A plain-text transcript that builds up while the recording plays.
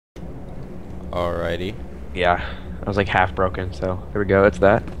Alrighty. Yeah, I was like half broken, so there we go. It's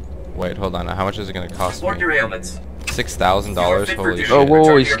that. Wait, hold on. How much is it gonna cost Report me? your ailments. You are $6,000? fit for Holy duty. Oh, shit. whoa, whoa,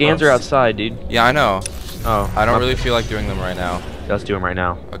 Return to these your scans are post. outside, dude. Yeah, I know. Oh, I don't really feel like doing them right now. let's do them right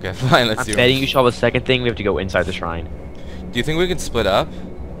now. Okay, fine. Let's I'm do betting them. you shall have a second thing. We have to go inside the shrine. Do you think we can split up?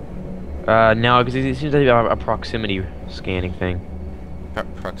 No, because it seems like a proximity scanning thing.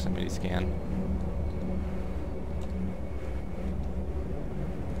 Proximity scan.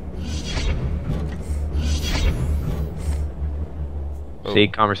 Oh. See,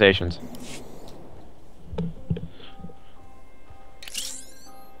 conversations.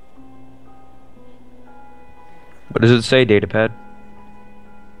 What does it say, datapad?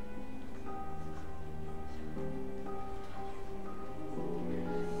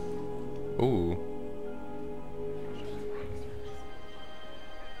 Ooh.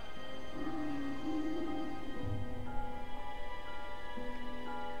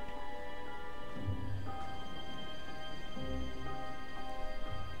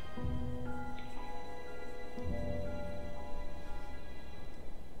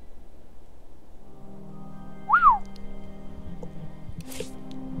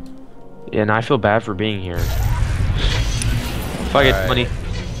 Yeah, and I feel bad for being here. Fuck it, Alright. money.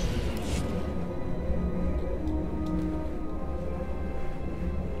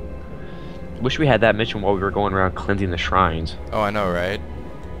 Wish we had that mission while we were going around cleansing the shrines. Oh, I know, right?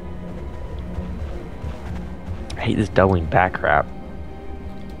 I hate this doubling back crap.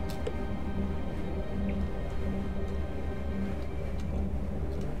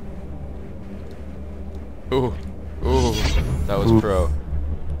 Ooh. Ooh. That was Ooh. pro.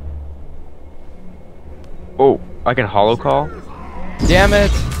 Oh, I can hollow call? Damn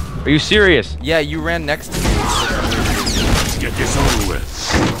it! Are you serious? Yeah, you ran next to me. Let's get this over with.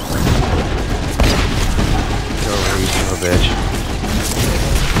 Go away, you son of a bitch.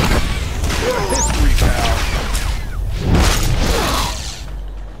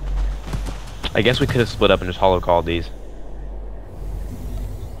 I guess we could have split up and just hollow called these.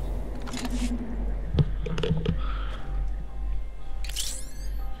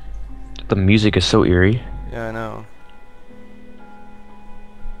 The music is so eerie. Yeah, I know.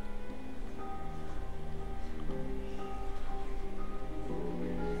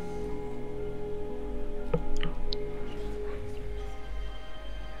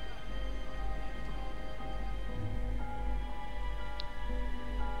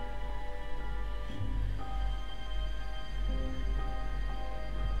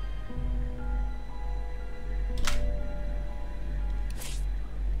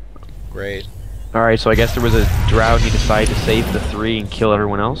 Great. Alright, so I guess there was a drought and he decided to save the three and kill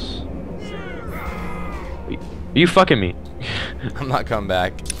everyone else? Are you fucking me? I'm not coming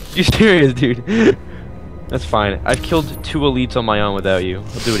back. You serious, dude? That's fine. I've killed 2 elites on my own without you.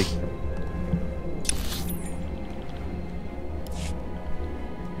 I'll do it again.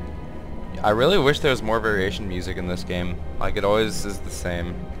 I really wish there was more variation music in this game. Like, it always is the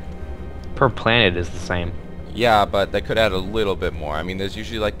same. Per planet is the same. Yeah, but they could add a little bit more. I mean, there's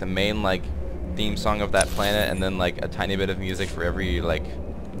usually, like, the main, like, theme song of that planet, and then, like, a tiny bit of music for every, like...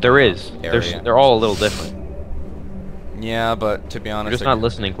 There is. Area. They're all a little different. Yeah, but to be honest... You're just not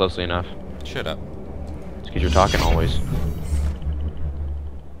listening closely enough. Shut up. It's because you're talking always.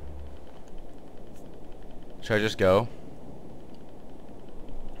 Should I just go?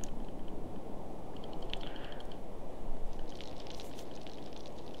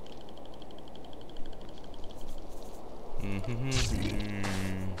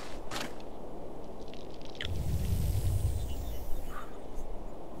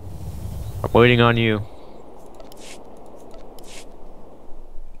 I'm waiting on you.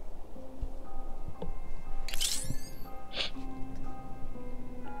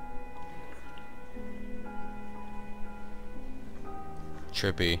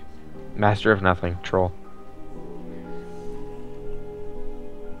 Trippy. Master of nothing. Troll.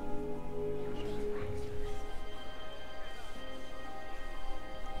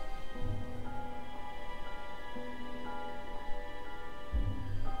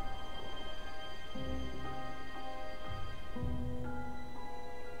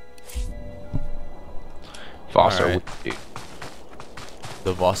 Foster. Alright.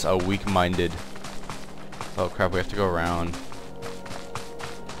 The Voss are weak-minded. Oh crap, we have to go around.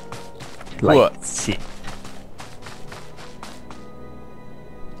 What? See.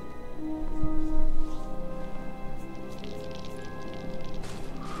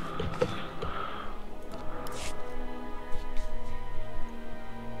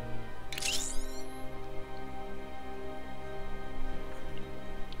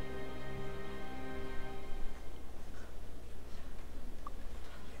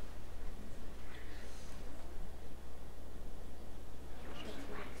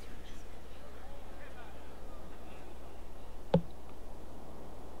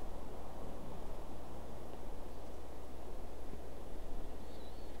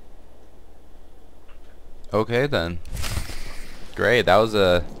 Okay then. Great. That was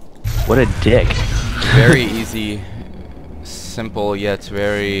a What a dick. very easy, simple yet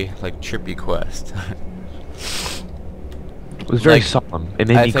very like trippy quest. It was very Like, solemn. It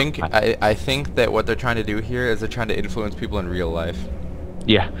made me cry. I think that what they're trying to do here is they're trying to influence people in real life.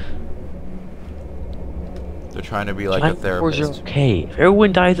 Yeah. They're trying to be like a Giant wars are therapist. okay. If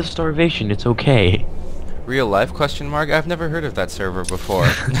everyone dies of starvation, it's okay. Real life question mark? I've never heard of that server before.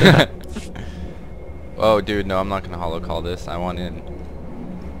 Oh dude, no, I'm not gonna holo call this. I want in.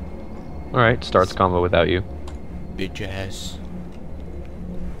 Alright, starts combo without you. Bitch ass.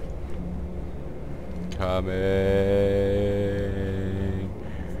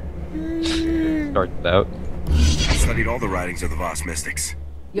 Coming. Starts without. I studied all the writings of the Voss mystics.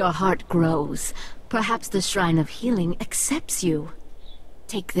 Your heart grows. Perhaps the Shrine of Healing accepts you.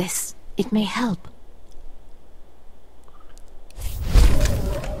 Take this. It may help.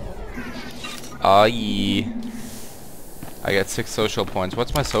 Aye. I got 6 social points.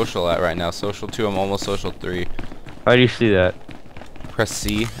 What's my social at right now? Social 2, I'm almost social 3. How do you see that? Press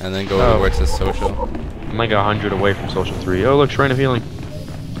C and then go to where it says social. I'm like 100 away from social 3. Oh, look, Shrine of Healing.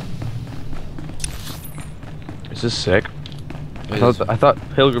 This is sick. I thought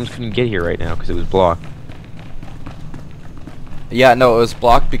pilgrims couldn't get here right now because it was blocked. Yeah, no, it was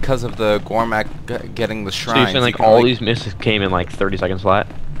blocked because of the Gormak getting the So shrine. you're saying like all these misses came in like 30 seconds flat?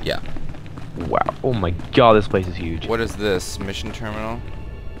 Yeah. Wow. Oh my god, this place is huge. What is this? Mission terminal?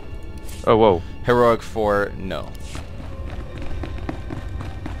 Oh, whoa. Heroic 4, no.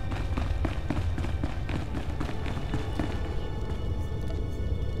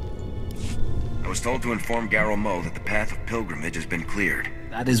 I was told to inform Garrow Mo that the path of pilgrimage has been cleared.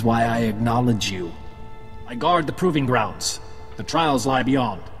 That is why I acknowledge you. I guard the proving grounds. The trials lie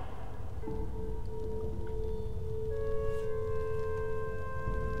beyond.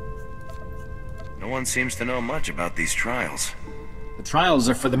 No one seems to know much about these trials. The trials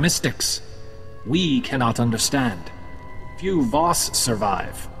are for the mystics. We cannot understand. Few Voss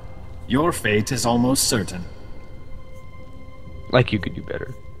survive. Your fate is almost certain. Like you could do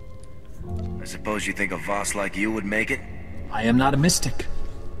better. I suppose you think a Voss like you would make it? I am not a mystic.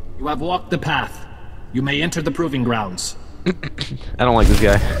 You have walked the path. You may enter the proving grounds. I don't like this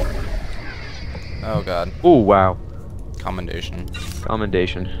guy. Oh god. Oh, wow. Commendation.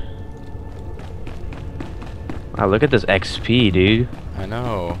 Commendation. Wow, look at this XP, dude. I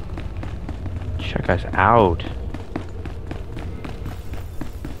know. Check us out.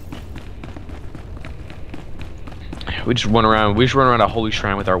 We just run around a holy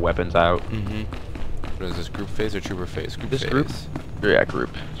shrine with our weapons out. Mm-hmm. What is this, group phase or trooper phase? Group This phase. group? Yeah,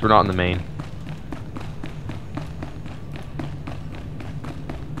 group. So we're not in the main.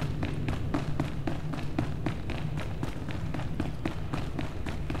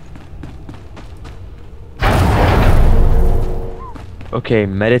 Okay,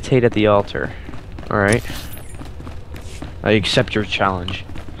 meditate at the altar. Alright. I accept your challenge.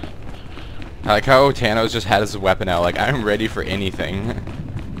 I like how Thanos just had his weapon out, like, I'm ready for anything.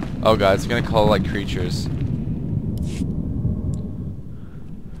 Oh god, it's gonna call, like, creatures.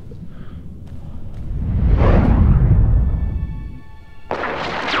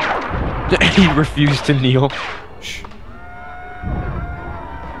 He refused to kneel. Shh.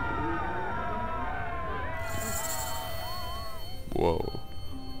 Whoa.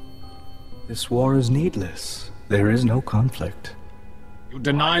 This war is needless. There is no conflict. You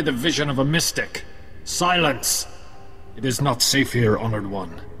deny the vision of a mystic. Silence! It is not safe here, Honored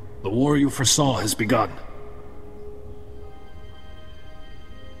One. The war you foresaw has begun.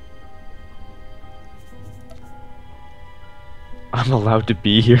 I'm allowed to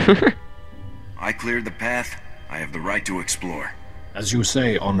be here. I cleared the path. I have the right to explore. As you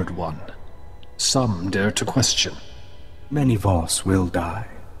say, Honored One, some dare to question. Many Voss will die.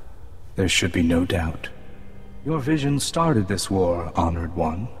 There should be no doubt. Your vision started this war, Honored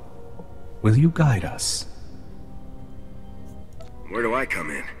One. Will you guide us? Where do I come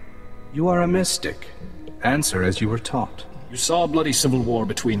in? You are a mystic. Answer as you were taught. You saw a bloody civil war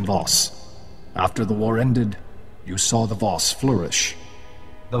between Voss. After the war ended, you saw the Voss flourish.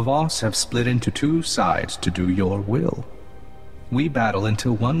 The Voss have split into two sides to do your will. We battle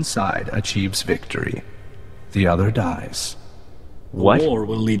until one side achieves victory. The other dies. What? The war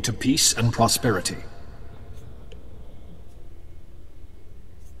will lead to peace and prosperity.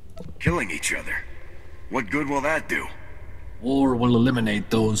 Killing each other. What good will that do? War will eliminate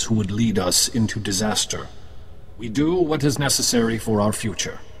those who would lead us into disaster. We do what is necessary for our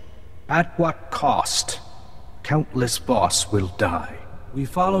future. At what cost? Countless Voss will die. We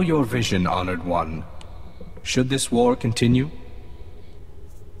follow your vision, Honored One. Should this war continue?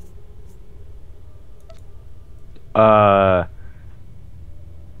 I'm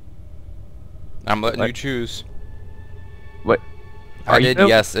letting What? you choose. What? I you did though?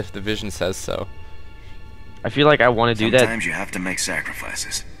 yes if the vision says so. I feel like I want to do that. Sometimes you have to make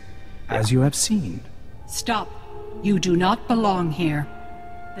sacrifices. As you have seen. Stop. You do not belong here.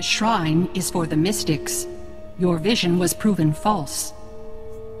 The shrine is for the mystics. Your vision was proven false.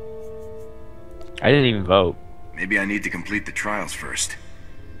 I didn't even vote. Maybe I need to complete the trials first.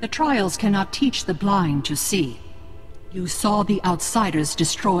 The trials cannot teach the blind to see. You saw the Outsiders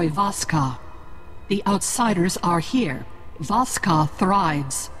destroy Voska. The Outsiders are here. Voska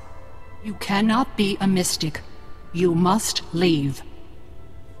thrives. You cannot be a mystic. You must leave.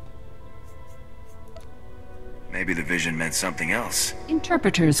 Maybe the vision meant something else.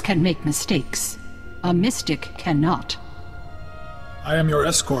 Interpreters can make mistakes. A mystic cannot. I am your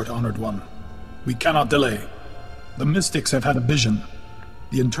escort, Honored One. We cannot delay. The mystics have had a vision.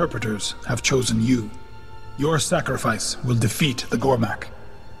 The interpreters have chosen you. Your sacrifice will defeat the Gormak.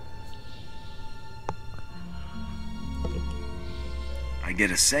 I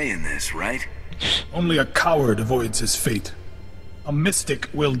get a say in this, right? Only a coward avoids his fate. A mystic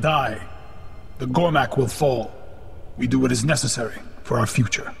will die. The Gormak will fall. We do what is necessary for our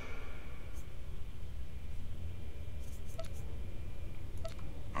future.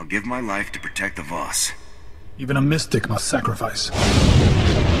 I'll give my life to protect the Voss. Even a mystic must sacrifice.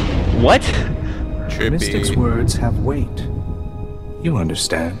 What? Trippy. Mystic's words have weight. You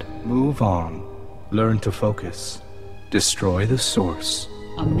understand. Move on. Learn to focus. Destroy the source.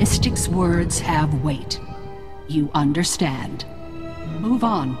 A mystic's words have weight. You understand. Move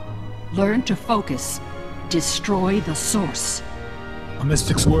on. Learn to focus. Destroy the source. A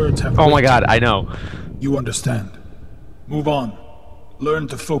mystic's words have Oh my weight. god, I know. You understand. Move on. Learn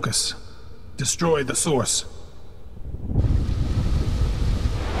to focus. Destroy the source.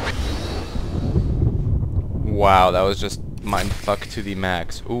 Wow, that was just mindfuck to the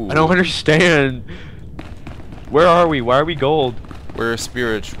max. Ooh. I don't understand. Where are we? Why are we gold? We're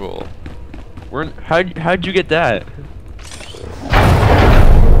spiritual. How'd you get that?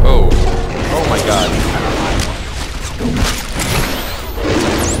 Oh. Oh my god.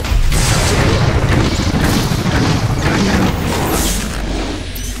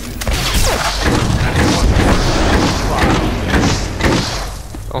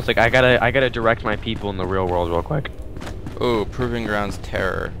 I was like, I gotta direct my people in the real world real quick. Oh, Proving Grounds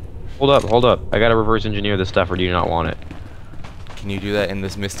terror. Hold up. I gotta reverse engineer this stuff, or do you not want it? Can you do that in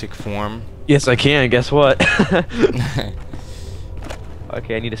this mystic form? Yes, I can. Guess what?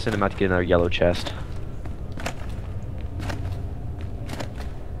 Okay, I need to send him out to get another yellow chest.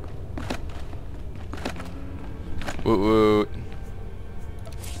 Woot woot.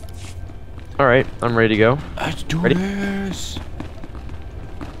 Alright, I'm ready to go. Let's do Ready? this.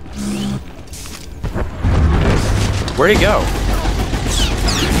 Where'd he go?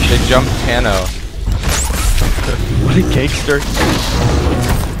 They jumped Tano. What a gangster.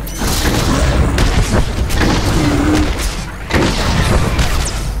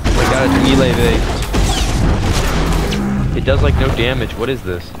 Oh my god, it's melee based. It does like no damage. What is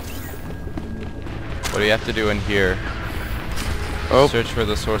this? What do you have to do in here? Oh. Search for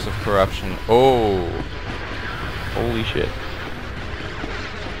the source of corruption. Oh. Holy shit.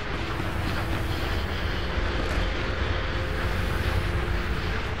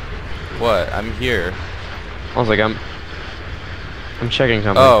 What? I'm here. I was like, I'm checking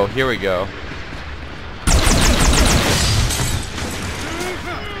something. Oh, here we go.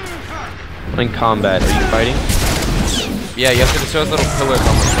 In combat, are you fighting? Yeah, you have to destroy those little pillars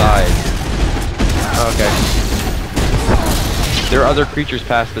on the side. Oh, okay. There are other creatures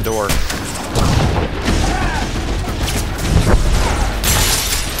past the door.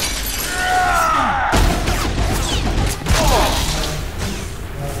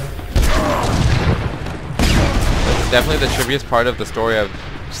 Definitely the trivia part of the story I've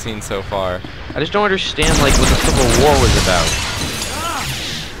seen so far. I just don't understand like what the Civil War was about.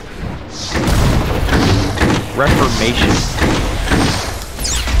 Reformation. Is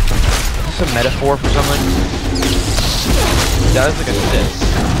this a metaphor for something? That is like a Sith.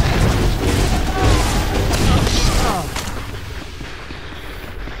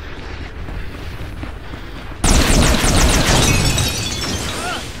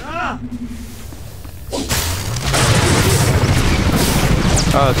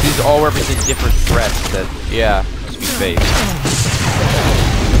 Oh, so these all represent different threats that Yeah. must be faced.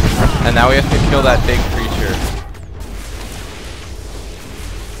 And now we have to kill that big creature.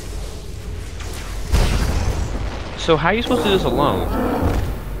 So how are you supposed to do this alone?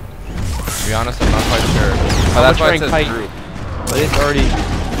 To be honest, I'm not quite sure. Oh, I'm that's why gonna it says try and group. But it's already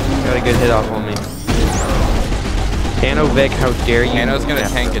got a good hit off on me. Tanovic, how dare you? Tano's gonna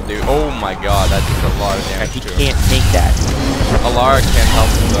tank it, dude. Oh my god, that did a lot of damage He to him. can't take that. Alara can't help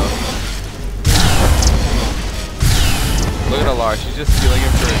him though. Look at Alara, she's just healing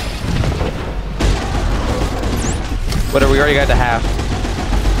him for... Whatever, we already got the half.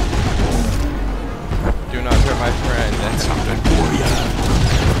 Do not hurt my friend. That's something for ya.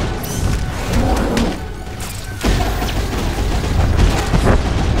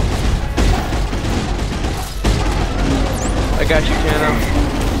 I got you, Tano.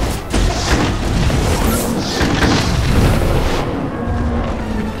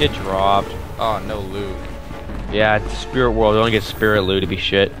 Get dropped. Oh, no loot. Yeah, it's Spirit World. You only get Spirit loot to be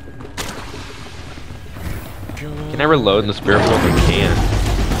shit. Can I reload in the Spirit World? I can.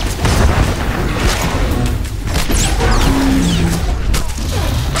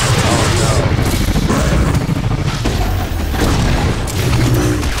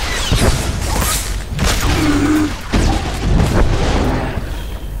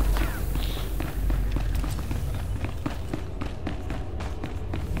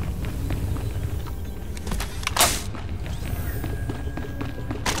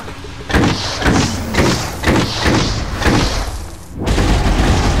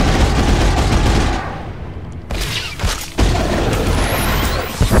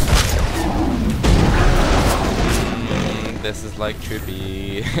 This is like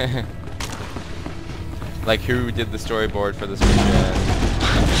trippy. Like who did the storyboard for this mission?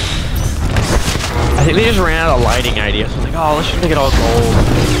 I think they just ran out of lighting ideas. I was like, oh, let's just make it all gold.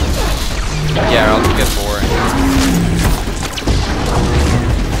 Yeah, or else it gets boring.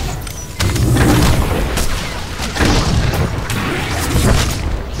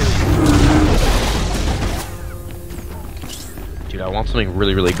 Dude, I want something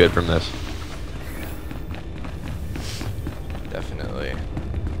really, really good from this. Definitely.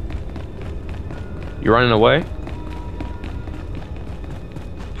 You running away?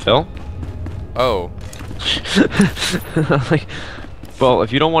 Phil? Oh. Like, well,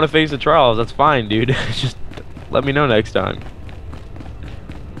 if you don't want to face the trials, that's fine, dude. Just let me know next time.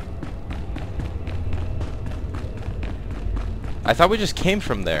 I thought we just came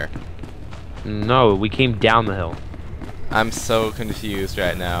from there. No, we came down the hill. I'm so confused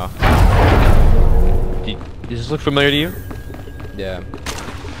right now. Does this look familiar to you? Yeah.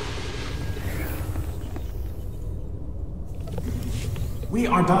 We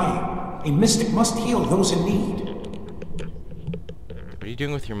are dying. A mystic must heal those in need. What are you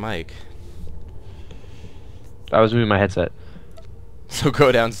doing with your mic? I was moving my headset. So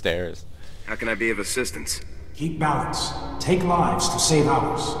go downstairs. How can I be of assistance? Keep balance. Take lives to save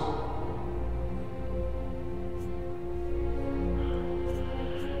ours.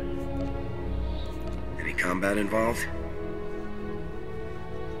 Any combat involved?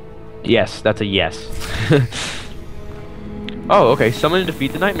 Yes, that's a yes. Oh, okay. Summon and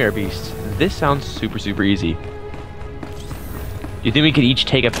defeat the Nightmare Beast. This sounds super, super easy. You think we could each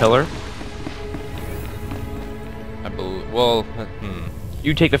take a pillar? I believe. Well,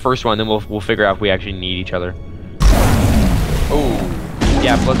 You take the first one, then we'll figure out if we actually need each other. Oh.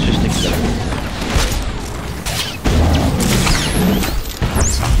 Yeah, but let's just stick together.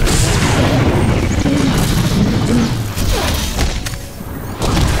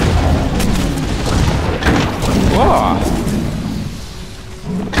 Whoa!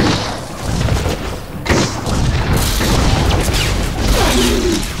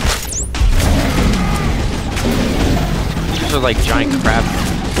 These are like giant crab.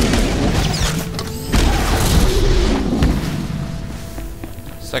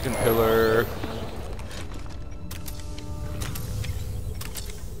 Second pillar.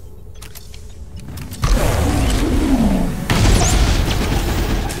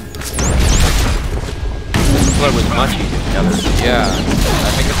 Pillar was much easier together. Yeah.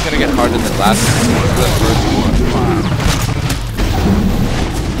 I think it's gonna get harder than last time. The first one.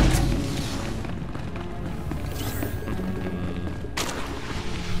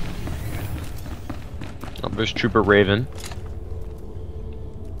 Oh, there's Trooper Raven.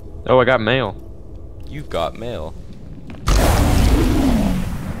 Oh, I got mail. You've got mail.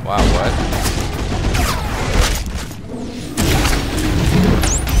 Wow, what?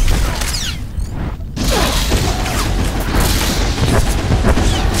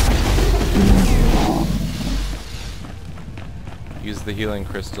 Use the healing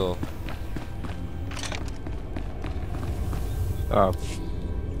crystal. Oh.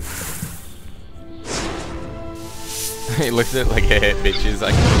 He looks at it like, hey, bitches,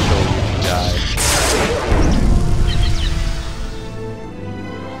 I can control you if you die.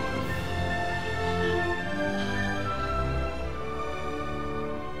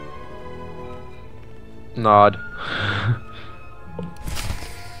 Nod. Nothing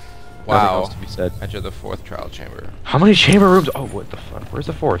Wow. else to be said. Enter the 4th trial chamber. How many chamber rooms? Oh, what the fuck? Where's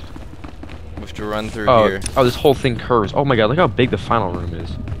the 4th? We have to run through Oh, here. oh, this whole thing curves. Oh my god, look how big the final room is.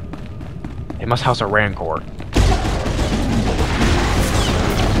 It must house a Rancor.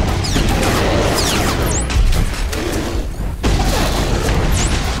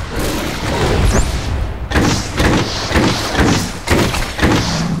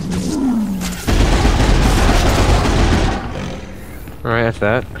 Alright, that's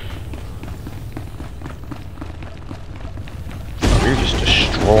that. You're just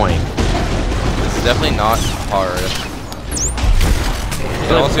destroying. This is definitely not hard. I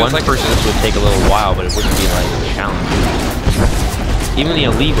feel like one person this would take a little while, but it wouldn't be like a challenge. Even the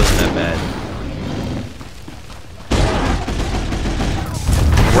elite wasn't that bad.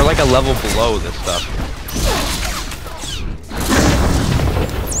 We're like a level below this stuff.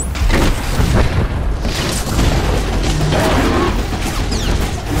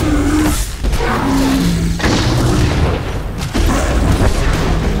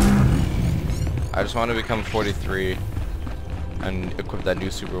 I just want to become 43 and equip that new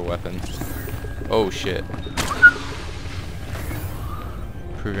super weapon. Oh shit.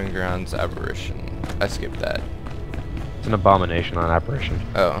 Proving Grounds Aberration. I skipped that. It's an abomination on apparition.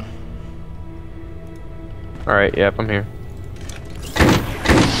 Oh. Alright, yep, I'm here.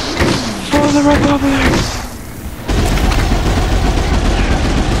 For the Republic!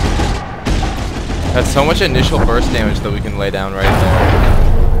 That's so much initial burst damage that we can lay down right there.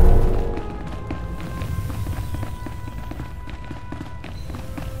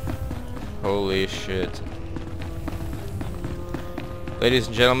 Holy shit. Ladies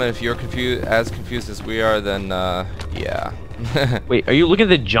and gentlemen, if you're as confused as we are, then, yeah. Wait, are you looking at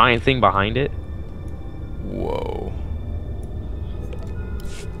the giant thing behind it? Whoa.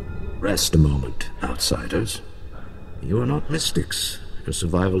 Rest a moment, outsiders. You are not mystics. Your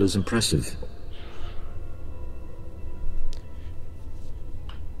survival is impressive.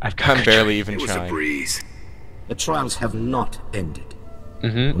 I'm barely even It was a trying. breeze. The trials have not ended.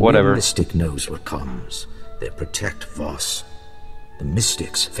 Whatever. No mystic knows what comes. They protect Voss. The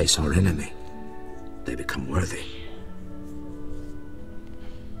mystics face our enemy. They become worthy.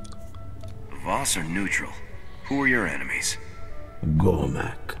 Voss are neutral. Who are your enemies?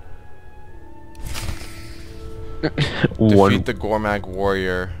 Gormak. Defeat the Gormak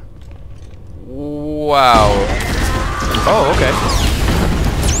warrior. Wow. Oh, okay.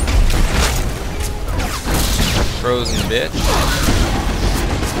 Frozen bitch.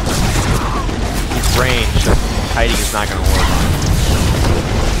 Range. Hiding is not gonna work.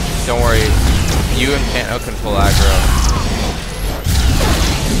 Don't worry. You and Pano can pull aggro.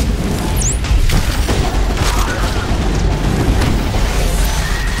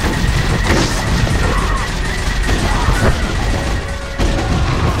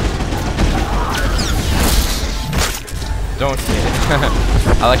 Don't hit it.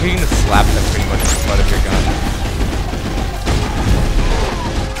 I like how you can slap them pretty much with the butt of your gun.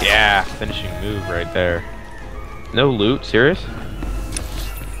 Yeah, finishing move right there. No loot, serious?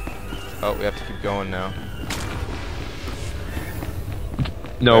 Oh, we have to keep going now.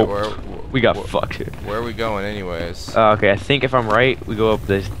 No, Wait, we got fucked. Where are we going anyways? Okay, I think if I'm right, we go up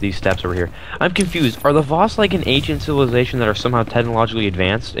these steps over here. I'm confused. Are the Voss like an ancient civilization that are somehow technologically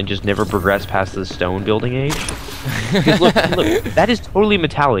advanced and just never progressed past the stone building age? Look, that is totally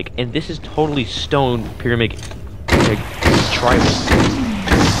metallic, and this is totally stone pyramid tribal.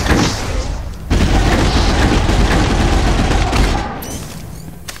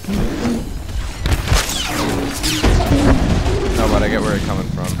 No, but I get where you're coming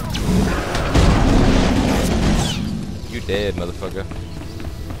from. You dead, motherfucker.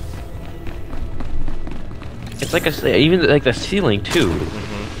 It's like even like the ceiling too.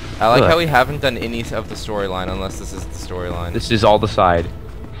 I like how we haven't done any of the storyline unless this is the storyline. This is all the side.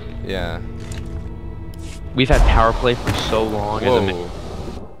 Yeah. We've had power play for so long. Whoa.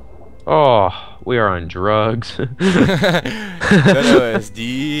 Oh, we are on drugs.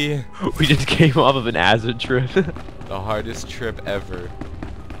 LSD. We just came off of an acid trip. The hardest trip ever.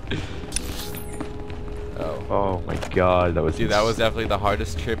 Oh. Oh my god, that was. Dude, that was definitely the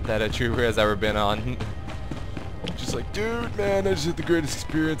hardest trip that a trooper has ever been on. Just like, dude, man, I just had the greatest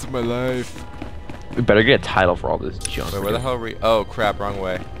experience of my life. We better get a title for all this junk. Wait, where the hell are we? Oh, crap, wrong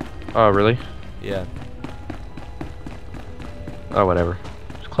way. Oh, really? Yeah. Oh, whatever.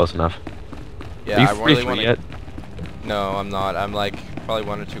 It's close enough. Yeah, Are you I free really want to. yet? No, I'm not. I'm like probably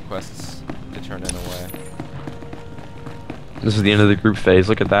 1 or 2 quests to turn in away. This is the end of the group phase.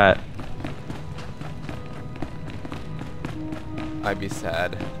 Look at that. I'd be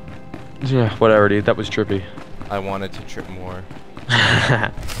sad. Yeah, whatever, dude. That was trippy. I wanted to trip more.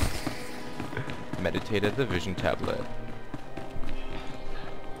 Meditated the vision tablet.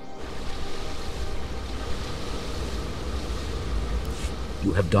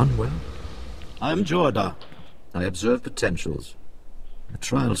 You have done well. I am Jorda. I observe potentials. The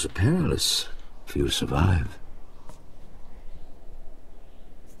trials are perilous. Few survive.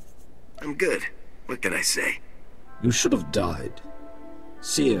 I'm good. What can I say? You should have died.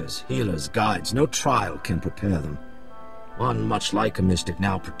 Seers, healers, guides, no trial can prepare them. One much like a mystic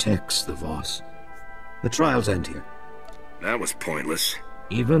now protects the Voss. The trials end here. That was pointless.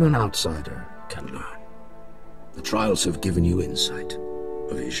 Even an outsider can learn. The trials have given you insight,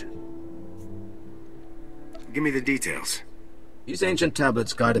 a vision. Give me the details. These ancient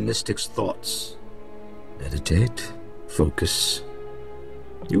tablets guide a mystic's thoughts. Meditate, focus.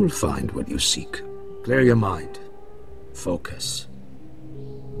 You will find what you seek. Clear your mind. Focus.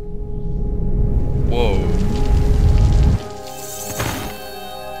 Whoa.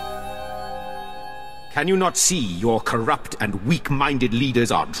 Can you not see your corrupt and weak-minded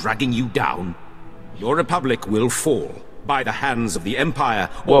leaders are dragging you down? Your republic will fall by the hands of the Empire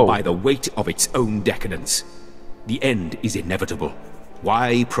or by the weight of its own decadence. The end is inevitable.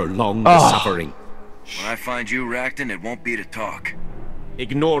 Why prolong the suffering? When I find you, Racton, it won't be to talk.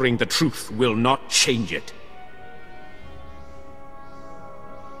 Ignoring the truth will not change it.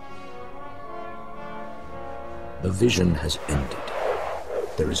 The vision has ended.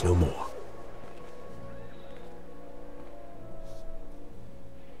 There is no more.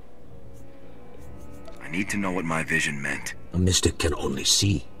 I need to know what my vision meant. A mystic can only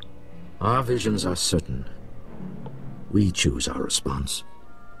see. Our visions are certain. We choose our response.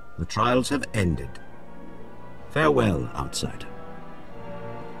 The trials have ended. Farewell, outsider.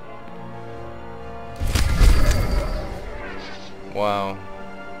 Wow.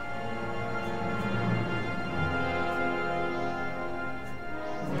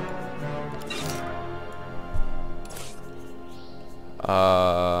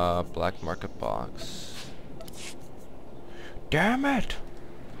 Black market box. Damn it.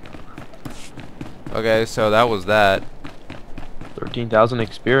 Okay, so that was that. 13,000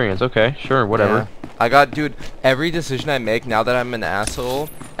 experience. Okay, sure, whatever. Yeah. I got, dude, every decision I make now that I'm an asshole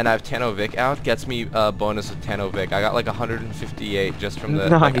and I have Tano Vic out gets me a bonus of Tano Vic. I got like 158 just from the...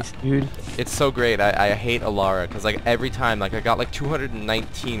 Nice, like, dude. It's so great. I hate Alara because like every time, like I got like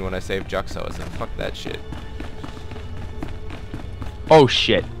 219 when I saved Juxo. I was like, fuck that shit. Oh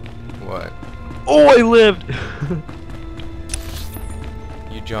shit. What? Oh, I lived!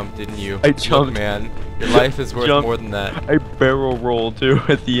 You jumped, didn't you? I jumped. Look, man. Your life is worth more than that. I barrel rolled too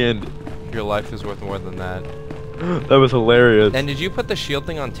at the end. Your life is worth more than that. That was hilarious. And did you put the shield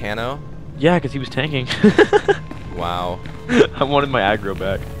thing on Tano? Yeah, because he was tanking. Wow. I wanted my aggro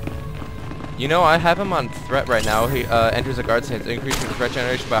back. You know, I have him on threat right now. He enters a guard stance, increasing threat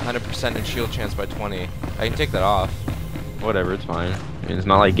generation by 100% and shield chance by 20. I can take that off. Whatever, it's fine. I mean, it's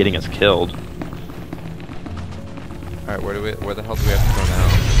not like getting us killed. Alright, where the hell do we have to go now?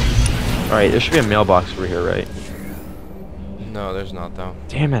 Alright, there should be a mailbox over here, right? No, there's not though.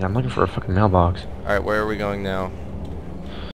 Damn it, I'm looking for a fucking mailbox. Alright, where are we going now?